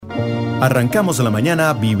Arrancamos la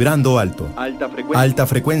mañana vibrando alto. Alta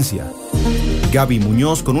frecuencia. Gaby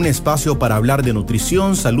Muñoz con un espacio para hablar de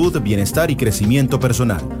nutrición, salud, bienestar y crecimiento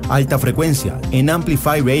personal. Alta frecuencia en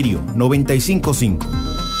Amplify Radio 95.5.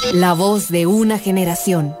 La voz de una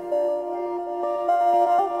generación.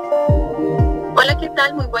 Hola, ¿qué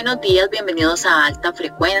tal? Muy buenos días, bienvenidos a Alta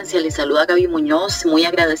Frecuencia. Les saluda Gaby Muñoz, muy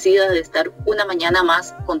agradecida de estar una mañana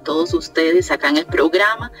más con todos ustedes acá en el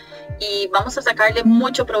programa. Y vamos a sacarle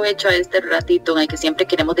mucho provecho a este ratito en el que siempre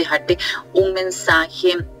queremos dejarte un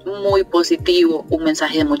mensaje muy positivo, un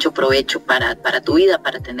mensaje de mucho provecho para tu vida,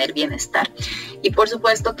 para tener bienestar. Y por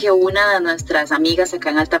supuesto que una de nuestras amigas acá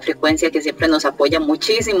en Alta Frecuencia que siempre nos apoya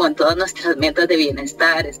muchísimo en todas nuestras metas de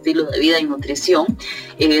bienestar, estilo de vida y nutrición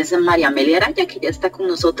es Mariamelia Araya, que ya está con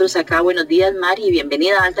nosotros acá. Buenos días, Mari, y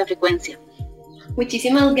bienvenida a Alta Frecuencia.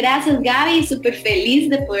 Muchísimas gracias, Gaby, súper feliz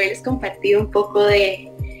de poderles compartir un poco de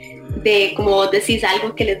como vos decís,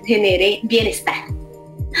 algo que les genere bienestar.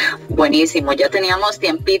 Buenísimo, ya teníamos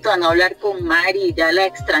tiempito a no hablar con Mari, ya la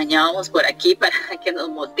extrañábamos por aquí para que nos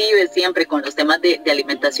motive siempre con los temas de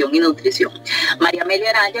alimentación y nutrición.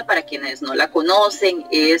 Mariamelia Araya, para quienes no la conocen,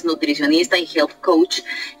 es nutricionista y health coach.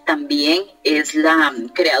 También es la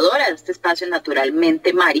creadora de este espacio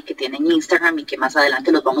Naturalmente Mari, que tiene en Instagram y que más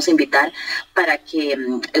adelante los vamos a invitar para que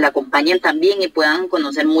la acompañen también y puedan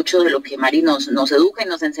conocer mucho de lo que Mari nos educa y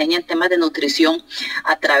nos enseña en temas de nutrición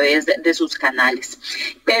a través de sus canales.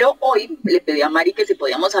 Pero hoy le pedí a Mari que si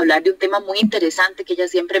podíamos hablar de un tema muy interesante que ella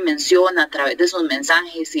siempre menciona a través de sus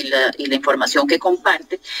mensajes y la información que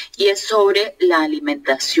comparte, y es sobre la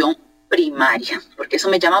alimentación primaria, porque eso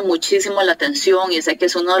me llama muchísimo la atención y sé que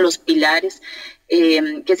es uno de los pilares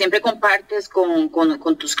que siempre compartes con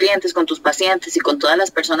tus clientes, con tus pacientes y con todas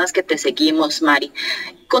las personas que te seguimos, Mari.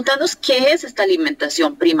 Contanos qué es esta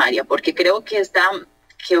alimentación primaria, porque creo que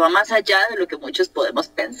va más allá de lo que muchos podemos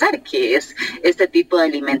pensar que es este tipo de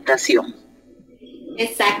alimentación.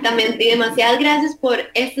 Exactamente, y demasiadas gracias por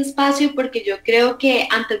este espacio, porque yo creo que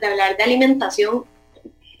antes de hablar de alimentación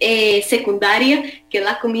secundaria, que es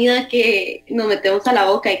la comida que nos metemos a la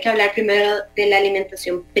boca, hay que hablar primero de la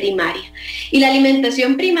alimentación primaria. Y la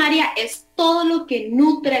alimentación primaria es todo lo que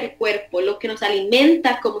nutre el cuerpo, lo que nos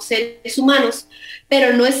alimenta como seres humanos,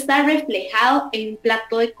 pero no está reflejado en un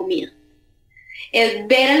plato de comida. Es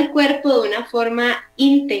ver al cuerpo de una forma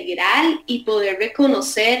integral y poder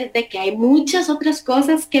reconocer de que hay muchas otras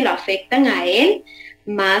cosas que lo afectan a él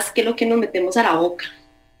más que lo que nos metemos a la boca.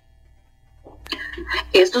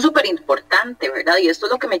 Esto es súper importante, ¿verdad? Y esto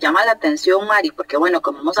es lo que me llama la atención, Mari, porque bueno,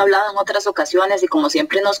 como hemos hablado en otras ocasiones y como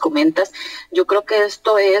siempre nos comentas, yo creo que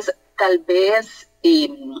esto es tal vez,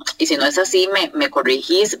 y si no es así me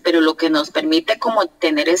corrigís, pero lo que nos permite como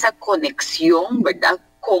tener esa conexión, ¿verdad?,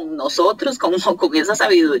 con nosotros, con esa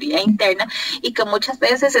sabiduría interna, y que muchas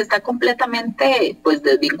veces está completamente pues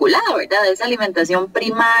desvinculada, ¿verdad?, de esa alimentación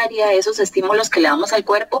primaria, esos estímulos que le damos al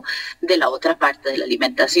cuerpo, de la otra parte de la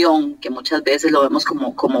alimentación, que muchas veces lo vemos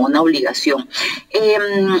como una obligación.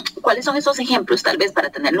 ¿Cuáles son esos ejemplos, tal vez,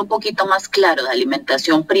 para tenerlo un poquito más claro, de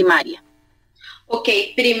alimentación primaria? Ok,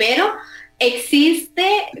 primero, existe,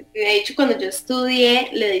 de hecho cuando yo estudié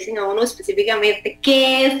le dicen a uno específicamente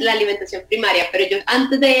qué es la alimentación primaria, pero yo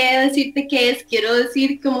antes de decirte qué es, quiero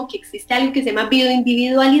decir como que existe algo que se llama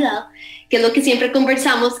bioindividualidad, que es lo que siempre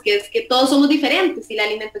conversamos, que es que todos somos diferentes y la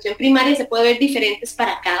alimentación primaria se puede ver diferentes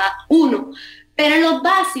para cada uno, pero los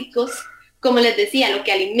básicos, como les decía, lo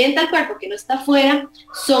que alimenta al cuerpo que no está afuera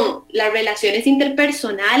son las relaciones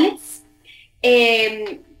interpersonales.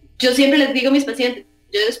 Yo siempre les digo a mis pacientes,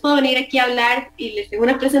 yo les puedo venir aquí a hablar y les tengo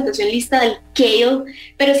una presentación lista del kale,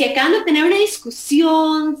 pero si acaban de tener una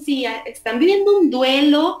discusión, si están viviendo un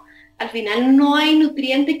duelo, al final no hay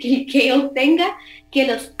nutriente que el kale tenga que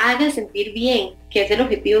los haga sentir bien, que es el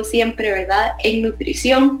objetivo siempre, ¿verdad?, en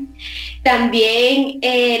nutrición. También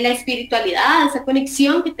la espiritualidad, esa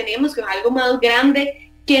conexión que tenemos con algo más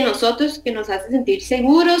grande que nosotros, que nos hace sentir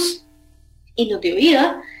seguros y nos dio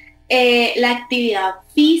vida. La actividad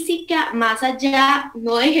física, más allá,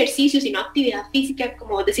 no de ejercicio, sino actividad física,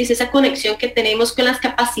 como vos decís, esa conexión que tenemos con las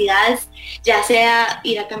capacidades, ya sea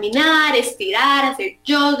ir a caminar, estirar, hacer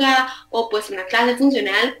yoga, o pues una clase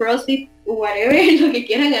funcional, CrossFit, whatever, lo que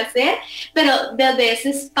quieran hacer, pero desde ese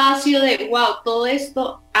espacio de, wow, todo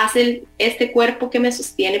esto hace este cuerpo que me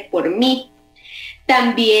sostiene por mí.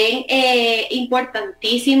 También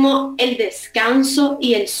importantísimo el descanso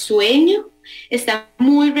y el sueño. Está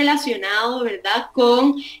muy relacionado, ¿verdad?,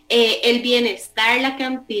 con el bienestar, la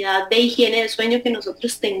cantidad de higiene de sueño que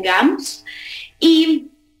nosotros tengamos y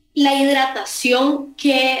la hidratación,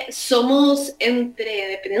 que somos dependiendo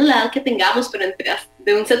de la edad que tengamos, pero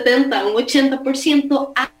de un 70 a un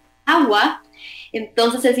 80% agua.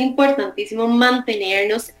 Entonces es importantísimo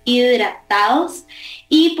mantenernos hidratados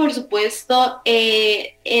y por supuesto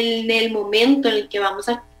en el momento en el que vamos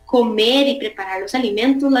a comer y preparar los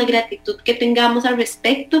alimentos, la gratitud que tengamos al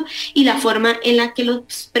respecto y la forma en la que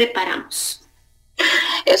los preparamos.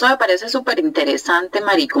 Eso me parece súper interesante,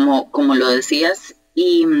 Mari, como lo decías.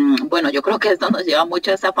 Y bueno, yo creo que esto nos lleva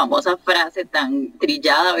mucho a esa famosa frase tan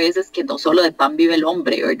trillada a veces, que no solo de pan vive el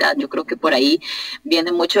hombre, ¿verdad? Yo creo que por ahí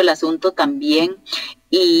viene mucho el asunto también.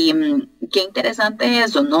 Y qué interesante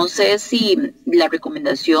eso. No sé si la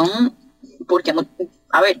recomendación, porque,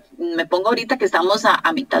 a ver, me pongo ahorita que estamos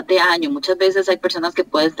a mitad de año. Muchas veces hay personas que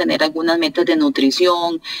pueden tener algunas metas de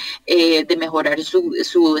nutrición, de mejorar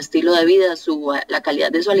su estilo de vida, la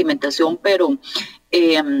calidad de su alimentación, pero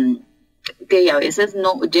que a veces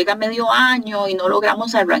no llega medio año y no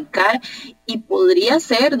logramos arrancar, y podría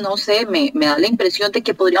ser, no sé, me da la impresión de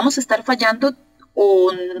que podríamos estar fallando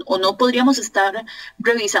o no podríamos estar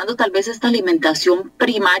revisando tal vez esta alimentación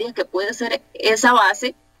primaria, que puede ser esa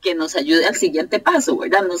base que nos ayude al siguiente paso,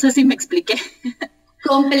 ¿verdad? No sé si me expliqué.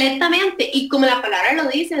 Completamente, y como la palabra lo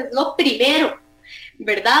dice, es lo primero,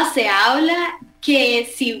 ¿verdad? Se habla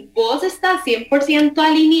que si vos estás 100%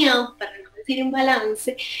 alineado, para no decir en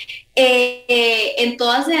balance, en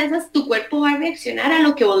todas esas tu cuerpo va a reaccionar a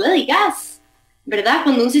lo que vos le digas, ¿verdad?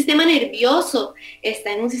 Cuando un sistema nervioso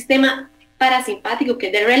está en un sistema parasimpático, que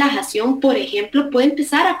es de relajación, por ejemplo, puede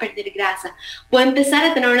empezar a perder grasa, puede empezar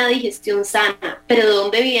a tener una digestión sana, pero ¿de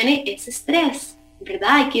dónde viene ese estrés? ¿Verdad?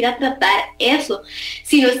 Hay que ir a tratar eso.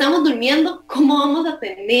 Si no estamos durmiendo, ¿cómo vamos a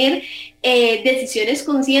tener decisiones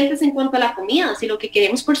conscientes en cuanto a la comida? Si lo que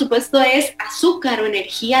queremos, por supuesto, es azúcar o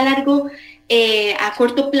energía a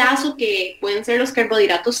corto plazo, que pueden ser los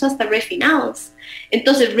carbohidratos hasta refinados.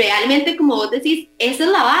 Entonces, realmente, como vos decís, esa es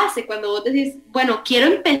la base. Cuando vos decís, bueno, quiero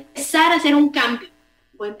empezar a hacer un cambio,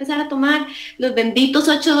 voy a empezar a tomar los benditos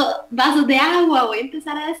 8 vasos de agua, voy a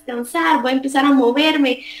empezar a descansar, voy a empezar a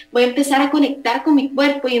moverme, voy a empezar a conectar con mi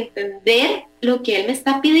cuerpo y entender lo que él me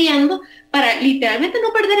está pidiendo para literalmente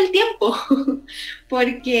no perder el tiempo,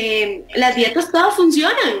 porque las dietas todas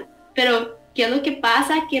funcionan, pero ¿qué es lo que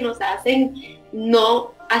pasa? Que nos hacen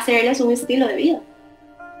no hacerles un estilo de vida.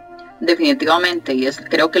 Definitivamente, y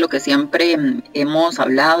creo que lo que siempre hemos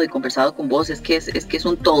hablado y conversado con vos es que es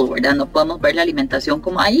un todo, ¿verdad? No podemos ver la alimentación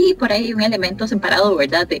como ahí, por ahí, un elemento separado,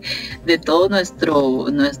 ¿verdad? De todo nuestro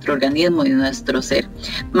organismo y nuestro ser.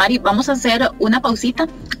 Mari, vamos a hacer una pausita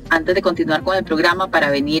antes de continuar con el programa para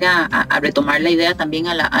venir a retomar la idea también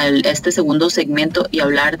a este segundo segmento y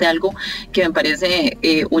hablar de algo que me parece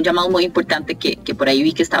un llamado muy importante que por ahí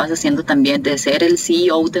vi que estabas haciendo también, de ser el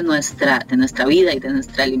CEO de nuestra vida y de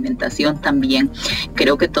nuestra alimentación también.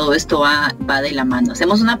 Creo que todo esto va de la mano.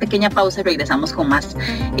 Hacemos una pequeña pausa y regresamos con más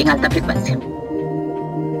en Alta Frecuencia.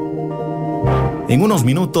 En unos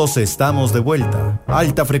minutos estamos de vuelta.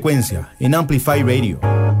 Alta Frecuencia en Amplify Radio.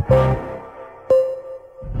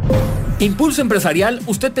 Impulso Empresarial,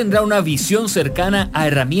 usted tendrá una visión cercana a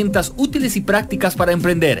herramientas útiles y prácticas para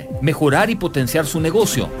emprender, mejorar y potenciar su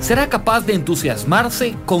negocio. Será capaz de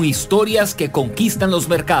entusiasmarse con historias que conquistan los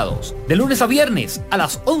mercados. De lunes a viernes a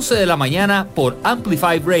las 11 de la mañana por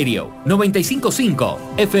Amplify Radio 95.5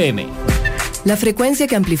 FM. La frecuencia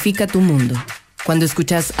que amplifica tu mundo. Cuando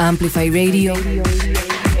escuchas Amplify Radio,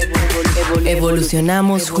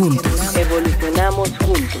 evolucionamos juntos.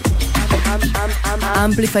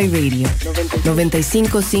 Amplify Radio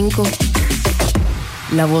 95.5,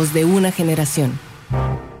 la voz de una generación.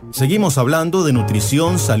 Seguimos hablando de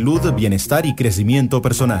nutrición, salud, bienestar y crecimiento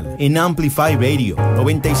personal en Amplify Radio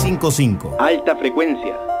 95.5. Alta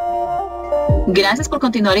Frecuencia. Gracias por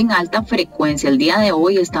continuar en Alta Frecuencia. El día de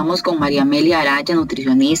hoy estamos con Mariamelia Araya,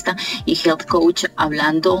 nutricionista y health coach,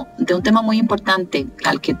 hablando de un tema muy importante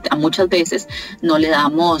al que muchas veces no le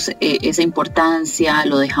damos esa importancia,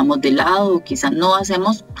 lo dejamos de lado, quizás no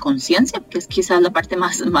hacemos conciencia, que es quizás la parte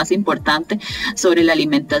más importante, sobre la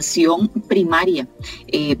alimentación primaria.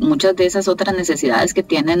 Muchas de esas otras necesidades que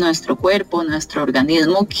tiene nuestro cuerpo, nuestro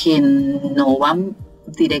organismo, que no van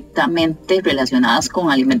directamente relacionadas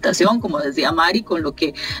con alimentación, como decía Mari, con lo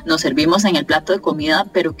que nos servimos en el plato de comida,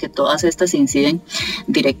 pero que todas estas inciden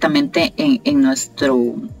directamente en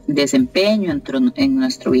nuestro desempeño, en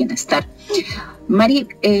nuestro bienestar. Mari,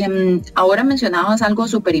 ahora mencionabas algo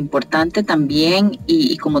súper importante también,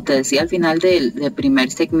 y como te decía al final del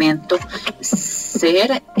primer segmento,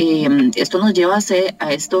 esto nos lleva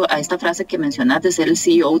a esta frase que mencionas de ser el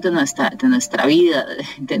CEO de nuestra vida,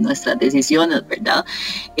 de nuestras decisiones, ¿verdad?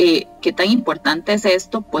 ¿Qué tan importante es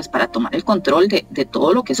esto? Pues para tomar el control de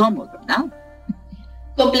todo lo que somos, ¿verdad?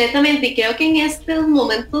 Completamente, y creo que en estos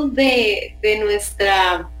momentos de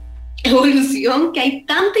nuestra evolución, que hay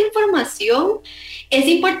tanta información, es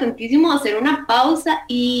importantísimo hacer una pausa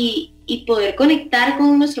y poder conectar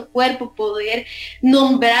con nuestro cuerpo, poder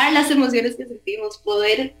nombrar las emociones que sentimos,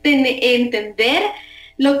 poder entender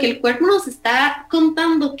lo que el cuerpo nos está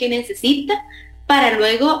contando que necesita para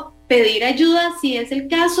luego pedir ayuda si es el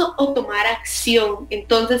caso o tomar acción.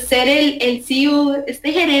 Entonces ser el CEO,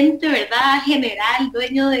 este gerente, ¿verdad? General,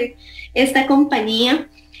 dueño de esta compañía,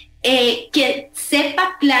 que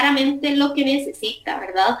sepa claramente lo que necesita,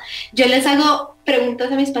 ¿verdad? Yo les hago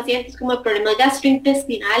preguntas a mis pacientes como de problemas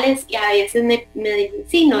gastrointestinales y a veces me dicen,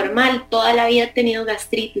 sí, normal, toda la vida he tenido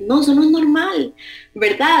gastritis. No, eso no es normal,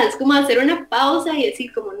 ¿verdad? Es como hacer una pausa y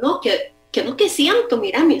decir como, no, ¿qué es lo que siento?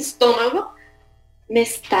 Mira, mi estómago me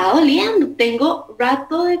está doliendo, tengo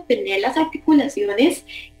rato de tener las articulaciones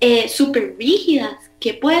súper rígidas.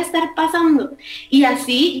 ¿Qué puede estar pasando? Y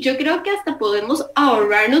así yo creo que hasta podemos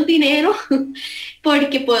ahorrarnos dinero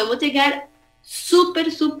porque podemos llegar súper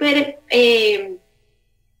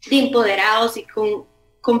empoderados y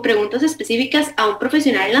con preguntas específicas a un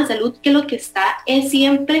profesional en la salud que lo que está es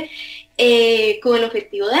siempre con el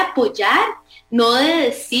objetivo de apoyar, no de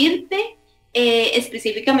decirte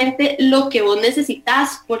específicamente lo que vos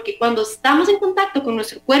necesitas, porque cuando estamos en contacto con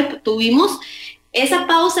nuestro cuerpo, tuvimos esa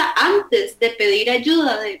pausa antes de pedir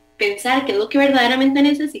ayuda, de pensar qué es lo que verdaderamente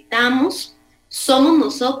necesitamos, somos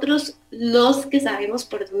nosotros los que sabemos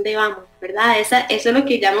por dónde vamos, ¿verdad? Eso es lo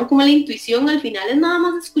que llaman como la intuición. Al final es nada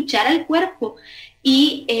más escuchar al cuerpo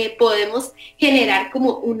y podemos generar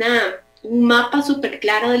como un mapa súper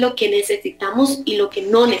claro de lo que necesitamos y lo que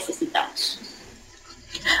no necesitamos.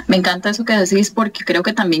 Me encanta eso que decís porque creo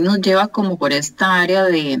que también nos lleva como por esta área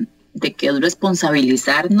de que es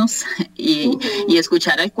responsabilizarnos y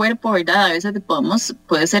escuchar al cuerpo, ¿verdad? A veces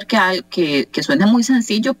puede ser que suene muy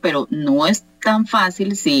sencillo, pero no es tan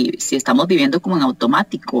fácil si estamos viviendo como en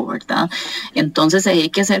automático, ¿verdad? Entonces hay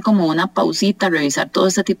que hacer como una pausita, revisar todo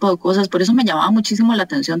este tipo de cosas. Por eso me llamaba muchísimo la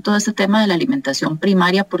atención todo este tema de la alimentación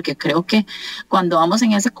primaria, porque creo que cuando vamos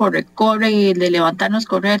en ese corre y de levantarnos,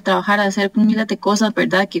 correr, trabajar, hacer miles de cosas,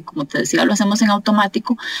 ¿verdad? Que como te decía, lo hacemos en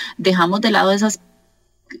automático, dejamos de lado esas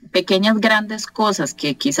pequeñas, grandes cosas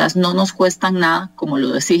que quizás no nos cuestan nada, como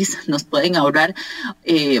lo decís, nos pueden ahorrar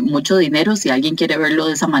mucho dinero si alguien quiere verlo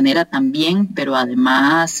de esa manera también, pero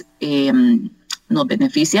además nos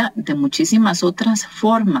beneficia de muchísimas otras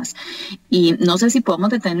formas. Y no sé si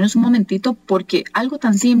podemos detenernos un momentito porque algo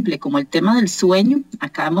tan simple como el tema del sueño,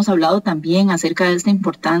 acá hemos hablado también acerca de esta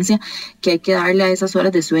importancia que hay que darle a esas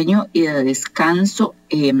horas de sueño y de descanso,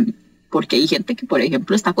 porque hay gente que, por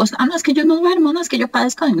ejemplo, está acostada, no, es que yo no duermo, no, es que yo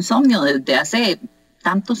padezco de insomnio desde hace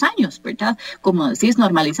tantos años, ¿verdad? Como decís,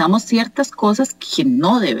 normalizamos ciertas cosas que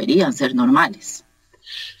no deberían ser normales.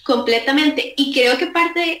 Completamente, y creo que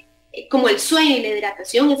parte, como el sueño y la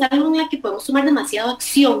hidratación, es algo en la que podemos tomar demasiada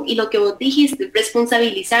acción, y lo que vos dijiste,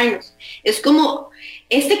 responsabilizarnos. Es como,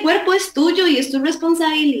 este cuerpo es tuyo y es tu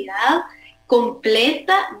responsabilidad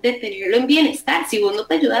completa de tenerlo en bienestar. Si vos no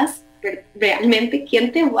te ayudas, realmente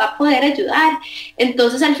quién te va a poder ayudar.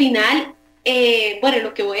 Entonces al final bueno,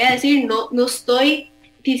 lo que voy a decir, no estoy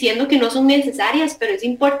diciendo que no son necesarias, pero es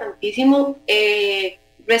importantísimo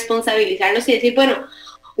responsabilizarnos y decir, bueno,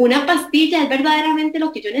 una pastilla es verdaderamente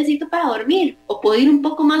lo que yo necesito para dormir, o puedo ir un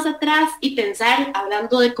poco más atrás y pensar,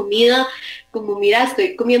 hablando de comida, como mira,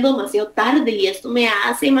 estoy comiendo demasiado tarde y esto me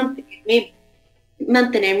hace mantenerme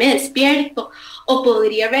despierto, o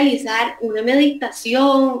podría realizar una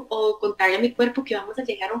meditación o contarle a mi cuerpo que vamos a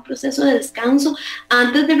llegar a un proceso de descanso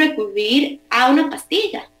antes de recurrir a una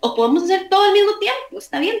pastilla, o podemos hacer todo al mismo tiempo.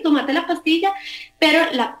 Está bien, tomate la pastilla,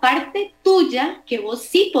 pero la parte tuya que vos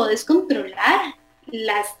sí podés controlar,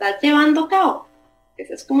 la estás llevando a cabo.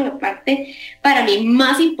 Esa es como la parte para mí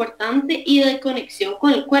más importante y de conexión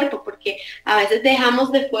con el cuerpo, porque a veces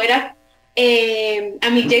dejamos de fuera. A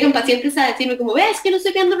mí llegan pacientes a decirme como, ves que no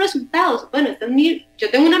estoy viendo resultados. Bueno, yo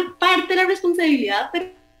tengo una parte de la responsabilidad,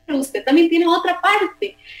 pero usted también tiene otra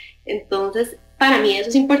parte. Entonces, para mí eso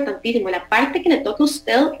es importantísimo. La parte que le toca a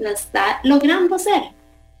usted la está logrando hacer.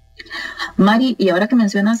 Mari, y ahora que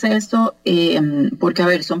mencionas esto, porque a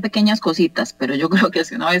ver, son pequeñas cositas, pero yo creo que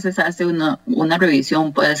si uno a veces hace una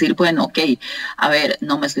revisión, puede decir, bueno, ok, a ver,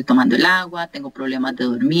 no me estoy tomando el agua, tengo problemas de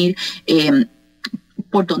dormir,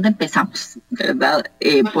 ¿por dónde empezamos, verdad?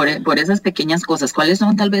 Por esas pequeñas cosas. ¿Cuáles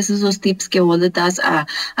son tal vez esos tips que vos le das a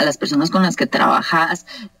las personas con las que trabajas?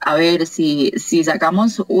 A ver, si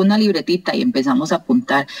sacamos una libretita y empezamos a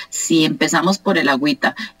apuntar, si empezamos por el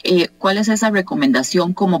agüita, ¿cuál es esa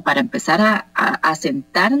recomendación como para empezar a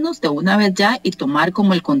sentarnos de una vez ya y tomar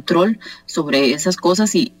como el control sobre esas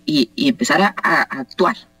cosas y empezar a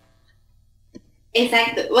actuar?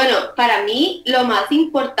 Exacto. Bueno, para mí lo más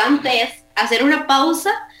importante es hacer una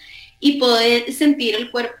pausa y poder sentir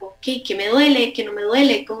el cuerpo. ¿Qué me duele? ¿Qué no me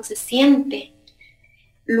duele? ¿Cómo se siente?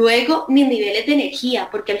 Luego, mis niveles de energía,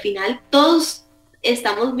 porque al final todos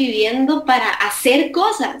estamos viviendo para hacer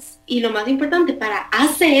cosas y lo más importante para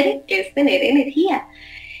hacer es tener energía.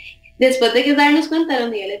 Después de que darnos cuenta de los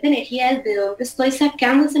niveles de energía, es de dónde estoy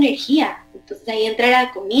sacando esa energía. Entonces ahí entra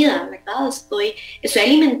la comida, ¿verdad? Estoy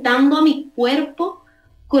alimentando a mi cuerpo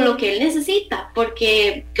con lo que él necesita,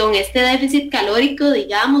 porque con este déficit calórico,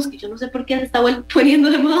 digamos, que yo no sé por qué se está poniendo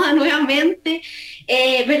de moda nuevamente,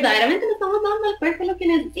 verdaderamente no estamos dando al cuerpo lo que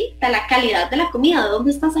necesita, la calidad de la comida, de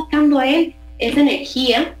dónde está sacando él esa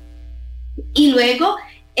energía. Y luego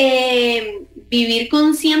vivir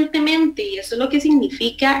conscientemente, y eso lo que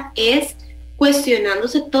significa es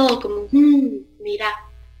cuestionándose todo, como, mira,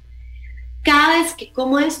 cada vez que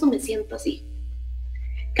como esto me siento así,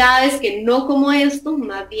 cada vez que no como esto,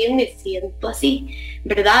 más bien me siento así,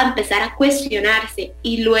 ¿verdad? Empezar a cuestionarse.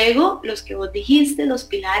 Y luego, los que vos dijiste, los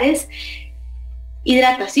pilares,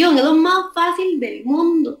 hidratación, es lo más fácil del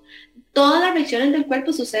mundo. Todas las reacciones del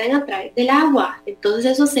cuerpo suceden a través del agua,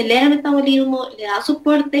 entonces eso acelera el metabolismo, le da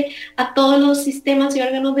soporte a todos los sistemas y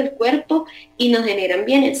órganos del cuerpo y nos generan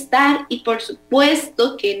bienestar. Y por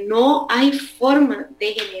supuesto que no hay forma de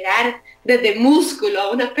generar desde músculo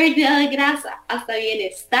a una pérdida de grasa hasta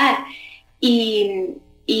bienestar y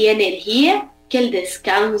energía que el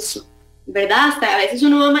descanso, ¿verdad? Hasta a veces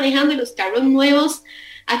uno va manejando y los carros nuevos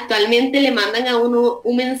actualmente le mandan a uno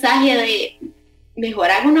un mensaje de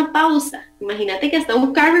mejor haga una pausa. Imagínate que hasta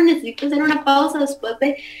un carro necesita hacer una pausa después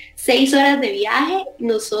de 6 horas de viaje.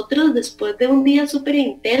 Nosotros, después de un día súper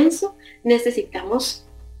intenso, necesitamos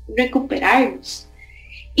recuperarnos.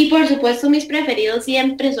 Y por supuesto, mis preferidos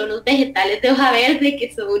siempre son los vegetales de hoja verde,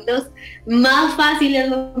 que son los más fáciles,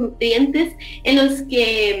 los nutrientes, en los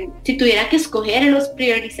que si tuviera que escoger, los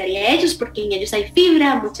priorizaría ellos, porque en ellos hay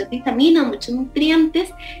fibra, muchas vitaminas, muchos nutrientes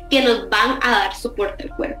que nos van a dar soporte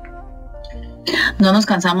al cuerpo. No nos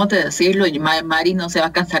cansamos de decirlo, y Mari no se va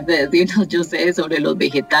a cansar de decirnos, yo sé, sobre los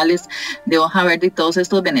vegetales de hoja verde y todos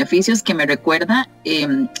estos beneficios, que me recuerda,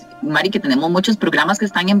 Mari, que tenemos muchos programas que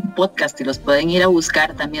están en podcast y los pueden ir a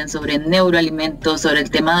buscar también sobre neuroalimentos, sobre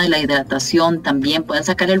el tema de la hidratación. También pueden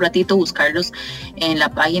sacar el ratito, buscarlos en la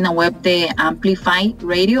página web de Amplify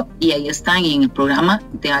Radio, y ahí están, en el programa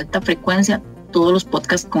de alta frecuencia, todos los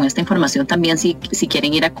podcasts con esta información también, si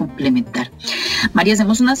quieren ir a complementar. María,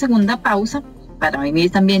 hacemos una segunda pausa para venir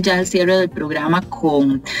también ya al cierre del programa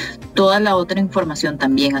con toda la otra información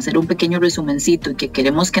también, hacer un pequeño resumencito, y que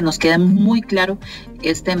queremos que nos quede muy claro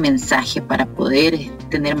este mensaje para poder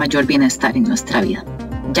tener mayor bienestar en nuestra vida.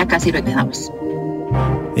 Ya casi regresamos.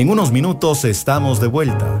 En unos minutos estamos de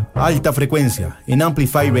vuelta. Alta frecuencia en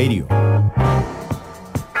Amplify Radio.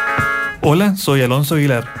 Hola, soy Alonso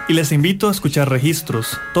Aguilar y les invito a escuchar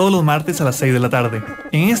Registros todos los martes a las 6 de la tarde.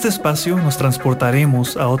 En este espacio nos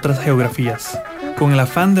transportaremos a otras geografías, con el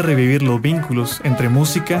afán de revivir los vínculos entre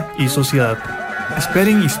música y sociedad.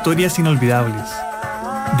 Esperen historias inolvidables,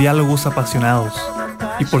 diálogos apasionados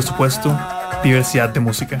y, por supuesto, diversidad de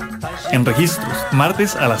música. En Registros,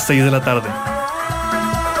 martes a las 6 de la tarde.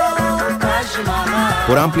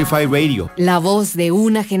 Por Amplify Radio. La voz de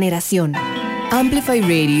una generación. Amplify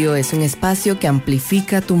Radio es un espacio que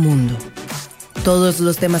amplifica tu mundo. Todos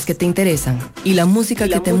los temas que te interesan y la música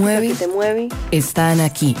que te mueve están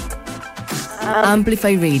aquí.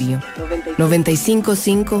 Amplify Radio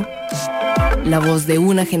 95.5, la voz de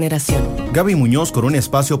una generación. Gaby Muñoz con un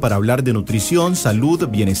espacio para hablar de nutrición, salud,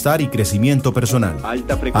 bienestar y crecimiento personal.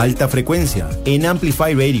 Alta frecuencia en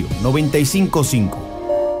Amplify Radio 95.5.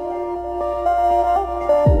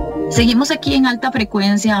 Seguimos aquí en alta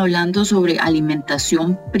frecuencia hablando sobre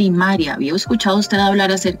alimentación primaria. ¿Había escuchado usted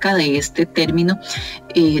hablar acerca de este término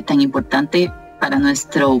tan importante para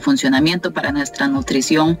nuestro funcionamiento, para nuestra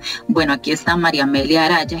nutrición? Bueno, aquí está Mariamelia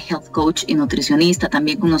Araya, health coach y nutricionista,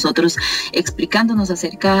 también con nosotros explicándonos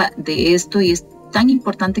acerca de esto, y es tan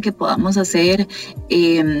importante que podamos hacer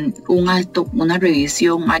un alto, una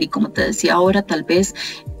revisión. Mari, como te decía ahora, tal vez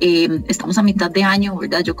estamos a mitad de año,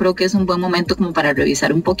 ¿verdad? Yo creo que es un buen momento como para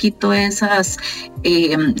revisar un poquito esas,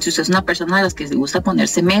 si usted es una persona de las que le gusta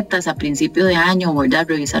ponerse metas a principio de año, ¿verdad?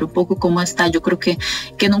 Revisar un poco cómo está. Yo creo que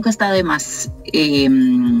nunca está de más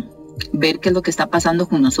ver qué es lo que está pasando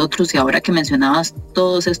con nosotros. Y ahora que mencionabas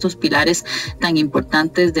todos estos pilares tan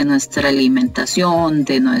importantes de nuestra alimentación,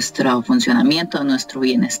 de nuestro funcionamiento, de nuestro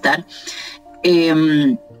bienestar,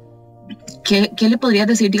 ¿qué le podrías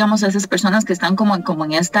decir, digamos, a esas personas que están como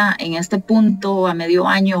en este punto a medio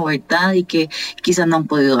año, ¿verdad? Y que quizás no han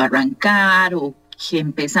podido arrancar, o que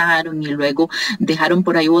empezaron y luego dejaron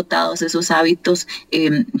por ahí botados esos hábitos,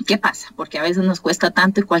 ¿qué pasa? Porque a veces nos cuesta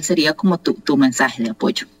tanto, y ¿cuál sería como tu mensaje de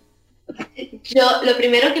apoyo? Yo lo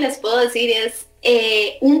primero que les puedo decir es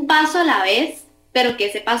un paso a la vez, pero que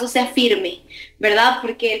ese paso sea firme, ¿verdad?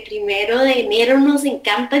 Porque el 1 de enero nos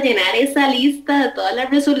encanta llenar esa lista de todas las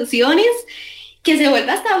resoluciones, que se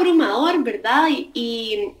vuelve hasta abrumador, ¿verdad?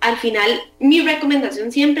 Y al final mi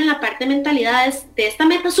recomendación siempre en la parte de mentalidad es de esta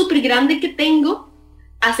meta súper grande que tengo,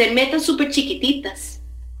 hacer metas súper chiquititas,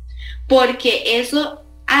 porque eso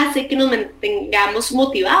hace que nos mantengamos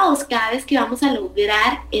motivados cada vez que vamos a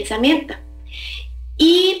lograr esa meta.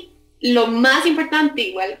 Y lo más importante,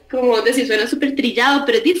 igual como decir, suena súper trillado,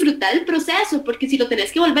 pero es disfrutar el proceso, porque si lo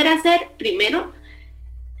tenés que volver a hacer, primero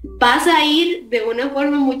vas a ir de una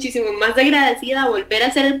forma muchísimo más agradecida a volver a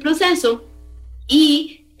hacer el proceso,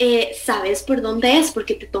 y sabes por dónde es,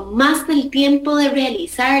 porque te tomaste el tiempo de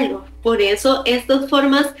realizarlo. Por eso estas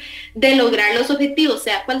formas de lograr los objetivos,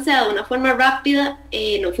 sea cual sea, de una forma rápida,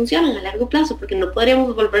 no funcionan a largo plazo, porque no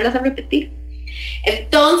podríamos volverlas a repetir.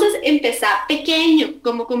 Entonces, empezá pequeño,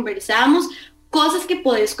 como conversamos, cosas que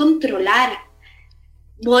podés controlar.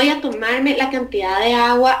 Voy a tomarme la cantidad de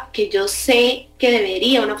agua que yo sé que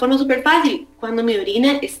debería, una forma súper fácil, cuando mi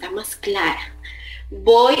orina está más clara.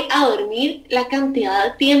 Voy a dormir la cantidad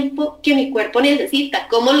de tiempo que mi cuerpo necesita.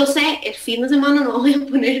 ¿Cómo lo sé? El fin de semana no voy a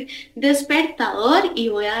poner despertador y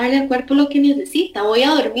voy a darle al cuerpo lo que necesita. Voy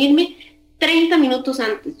a dormirme 30 minutos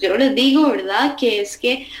antes. Yo no les digo, ¿verdad?, que es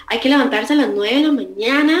que hay que levantarse a las 9 de la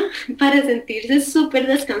mañana para sentirse súper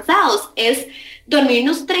descansados. Es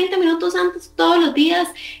dormirnos 30 minutos antes todos los días,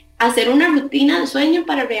 hacer una rutina de sueño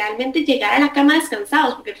para realmente llegar a la cama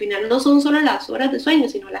descansados, porque al final no son solo las horas de sueño,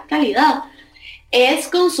 sino la calidad. Es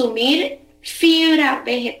consumir fibra,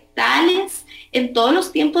 vegetales en todos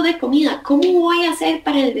los tiempos de comida. ¿Cómo voy a hacer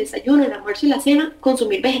para el desayuno, el almuerzo y la cena?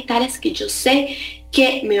 Consumir vegetales que yo sé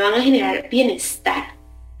que me van a generar bienestar.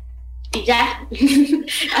 Y ya,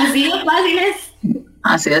 así de fácil es.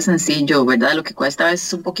 Así de sencillo, ¿verdad? Lo que cuesta a veces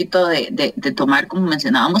es un poquito de tomar, como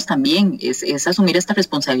mencionábamos también, es asumir esta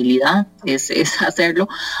responsabilidad, es hacerlo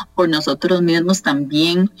por nosotros mismos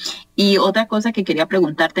también. Y otra cosa que quería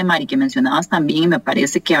preguntarte, Mari, que mencionabas también, y me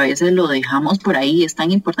parece que a veces lo dejamos por ahí, es tan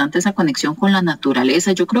importante esa conexión con la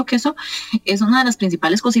naturaleza. Yo creo que eso es una de las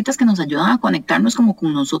principales cositas que nos ayudan a conectarnos como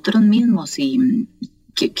con nosotros mismos, y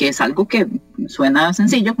que es algo que suena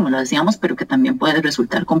sencillo, como lo decíamos, pero que también puede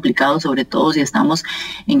resultar complicado, sobre todo si estamos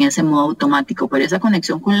en ese modo automático. Pero esa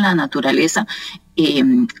conexión con la naturaleza,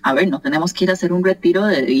 a ver, no tenemos que ir a hacer un retiro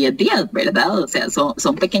de 10 días, ¿verdad? O sea,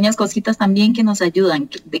 son pequeñas cositas también que nos ayudan.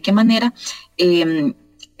 ¿De qué manera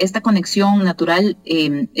esta conexión natural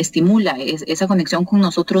estimula esa conexión con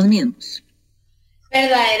nosotros mismos?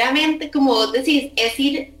 Verdaderamente, como vos decís, es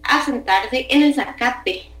ir a sentarse en el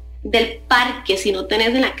zacate del parque, si no tenés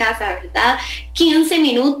en la casa, ¿verdad? 15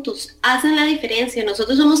 minutos hacen la diferencia.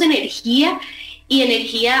 Nosotros somos energía, y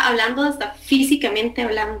energía hablando hasta físicamente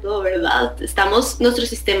hablando, ¿verdad? Nuestro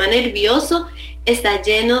sistema nervioso está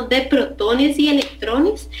lleno de protones y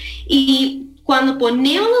electrones, y cuando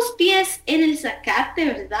ponemos los pies en el zacate,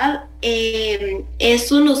 ¿verdad?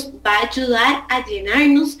 Eso nos va a ayudar a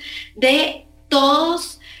llenarnos de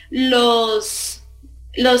todos los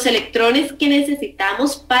electrones que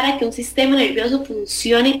necesitamos para que un sistema nervioso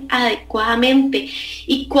funcione adecuadamente.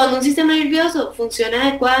 Y cuando un sistema nervioso funciona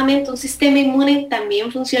adecuadamente, un sistema inmune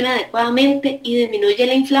también funciona adecuadamente, y disminuye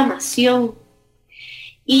la inflamación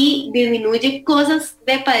y disminuye cosas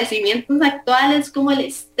de padecimientos actuales como el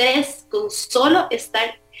estrés, con solo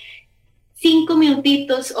estar 5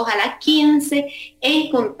 minutitos, ojalá 15,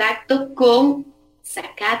 en contacto con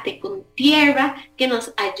zacate, con tierra, que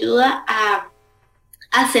nos ayuda a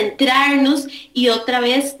centrarnos y otra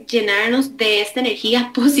vez llenarnos de esta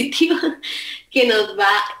energía positiva que nos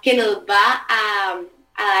va a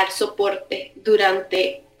dar soporte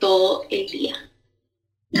durante todo el día.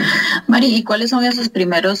 Mari, ¿y cuáles son esos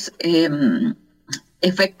primeros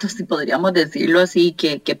efectos, si podríamos decirlo así,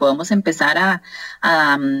 que podemos empezar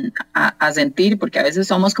a sentir? Porque a veces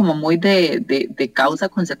somos como muy de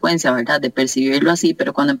causa-consecuencia, ¿verdad? De percibirlo así,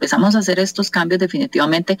 pero cuando empezamos a hacer estos cambios,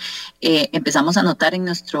 definitivamente empezamos a notar en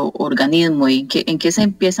nuestro organismo y en qué se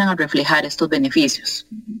empiezan a reflejar estos beneficios.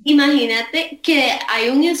 Imagínate que hay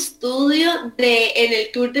un estudio en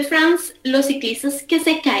el Tour de France, los ciclistas que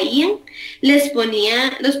se caían, los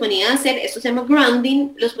ponían a hacer, esto se llama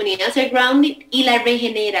grounding, los ponían a hacer grounding, y la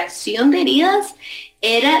regeneración de heridas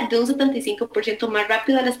era de un 75% más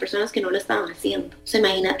rápido a las personas que no lo estaban haciendo. O sea,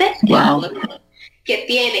 imagínate wow, que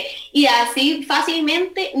tiene. Y así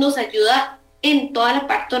fácilmente nos ayuda en toda la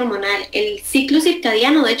parte hormonal. El ciclo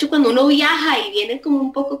circadiano, de hecho, cuando uno viaja y viene como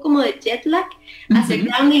un poco como de jet lag, hacer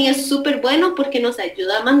grounding es súper bueno porque nos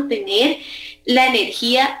ayuda a mantener la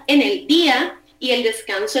energía en el día y el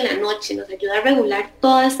descanso en la noche. Nos ayuda a regular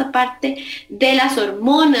toda esta parte de las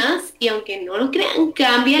hormonas y, aunque no lo crean,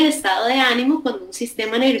 cambia el estado de ánimo cuando un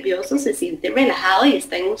sistema nervioso se siente relajado y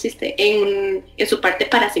está en su parte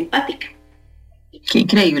parasimpática. Qué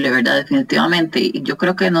increíble, ¿verdad? Definitivamente. Y yo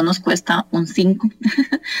creo que no nos cuesta un 5.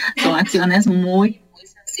 Son acciones muy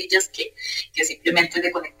sencillas que simplemente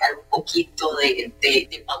de conectar un poquito, de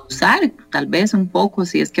pausar, tal vez un poco,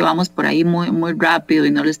 si es que vamos por ahí muy rápido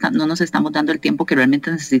y no nos estamos dando el tiempo que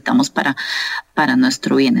realmente necesitamos para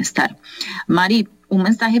nuestro bienestar. Mari, un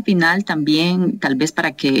mensaje final también, tal vez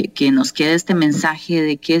para que nos quede este mensaje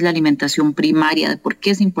de qué es la alimentación primaria, de por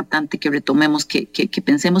qué es importante que retomemos, que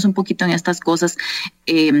pensemos un poquito en estas cosas,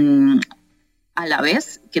 a la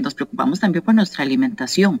vez que nos preocupamos también por nuestra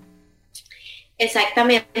alimentación.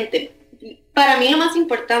 Exactamente. Para mí lo más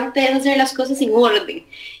importante es hacer las cosas en orden.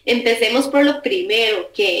 Empecemos por lo primero,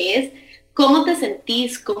 que es cómo te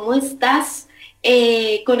sentís, cómo estás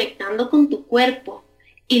conectando con tu cuerpo.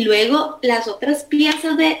 Y luego las otras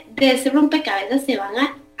piezas de ese rompecabezas se van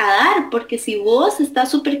a dar, porque si vos estás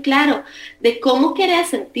súper claro de cómo querés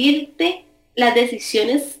sentirte, las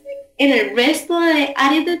decisiones en el resto de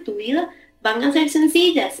áreas de tu vida van a ser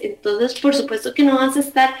sencillas. Entonces, por supuesto que no vas a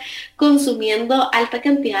estar consumiendo alta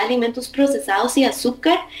cantidad de alimentos procesados y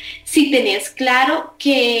azúcar si tenés claro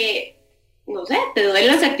que, no sé, te duelen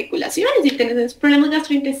las articulaciones, si tenés problemas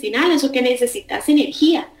gastrointestinales o que necesitas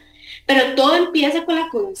energía. Pero todo empieza con la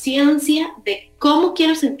conciencia de cómo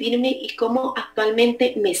quiero sentirme y cómo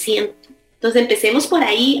actualmente me siento. Entonces empecemos por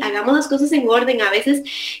ahí, hagamos las cosas en orden. A veces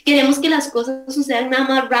queremos que las cosas sucedan nada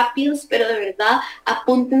más rápidos, pero de verdad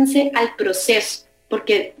apúntense al proceso,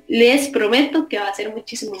 porque les prometo que va a ser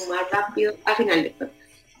muchísimo más rápido a final de cuentas.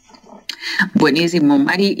 Buenísimo,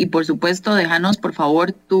 Mari, y por supuesto déjanos por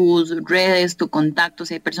favor tus redes, tu contacto,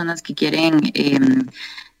 si hay personas que quieren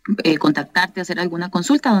contactarte, hacer alguna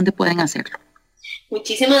consulta, ¿dónde pueden hacerlo?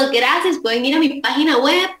 Muchísimas gracias. Pueden ir a mi página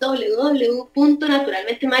web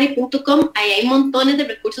www.naturalmentemari.com. Ahí hay montones de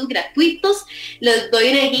recursos gratuitos. Les doy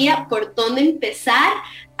una guía por dónde empezar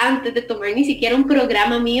antes de tomar ni siquiera un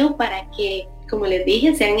programa mío para que, como les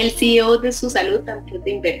dije, sean el CEO de su salud antes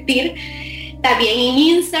de invertir. También en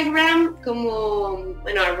Instagram como,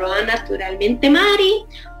 @naturalmentemari,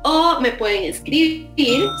 o me pueden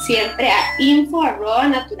escribir siempre a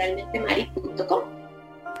info@naturalmentemari.com.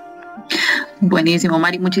 Buenísimo,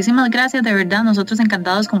 Mari, muchísimas gracias, de verdad, nosotros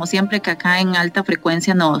encantados como siempre que acá en Alta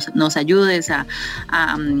Frecuencia nos ayudes a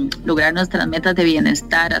lograr nuestras metas de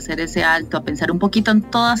bienestar, a hacer ese alto, a pensar un poquito en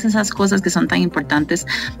todas esas cosas que son tan importantes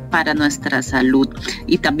para nuestra salud.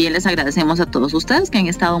 Y también les agradecemos a todos ustedes que han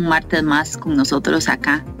estado un martes más con nosotros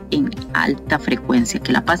acá en Alta Frecuencia.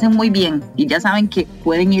 Que la pasen muy bien, y ya saben que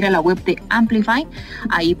pueden ir a la web de Amplify,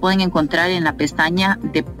 ahí pueden encontrar en la pestaña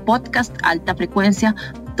de podcast Alta Frecuencia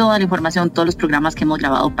toda la información, todos los programas que hemos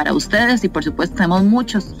grabado para ustedes, y por supuesto tenemos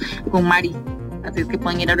muchos con Mari, así es que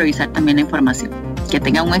pueden ir a revisar también la información. Que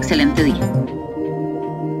tengan un excelente día.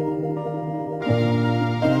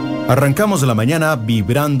 Arrancamos la mañana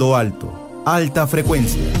vibrando alto. Alta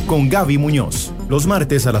Frecuencia con Gaby Muñoz. Los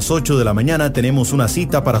martes a las 8 de la mañana tenemos una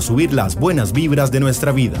cita para subir las buenas vibras de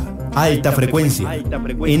nuestra vida. Alta Frecuencia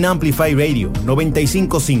en Amplify Radio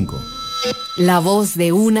 95.5. La voz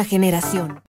de una generación.